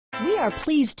We are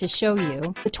pleased to show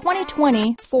you the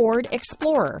 2020 Ford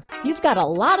Explorer. You've got a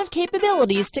lot of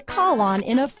capabilities to call on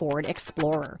in a Ford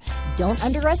Explorer. Don't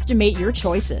underestimate your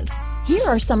choices. Here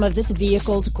are some of this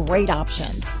vehicle's great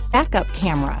options: backup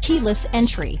camera, keyless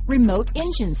entry, remote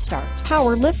engine start,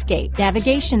 power liftgate,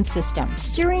 navigation system,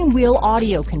 steering wheel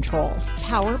audio controls,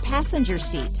 power passenger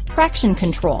seat, traction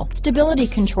control, stability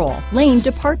control, lane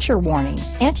departure warning,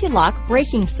 anti-lock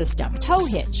braking system, tow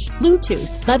hitch,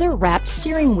 Bluetooth, leather-wrapped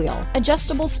steering wheel,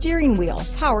 adjustable steering wheel,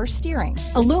 power steering,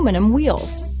 aluminum wheels,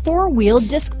 four-wheel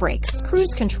disc brakes,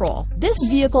 cruise control. This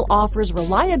vehicle offers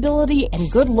reliability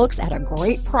and good looks at a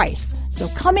great price. So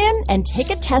come in and take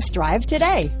a test drive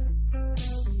today.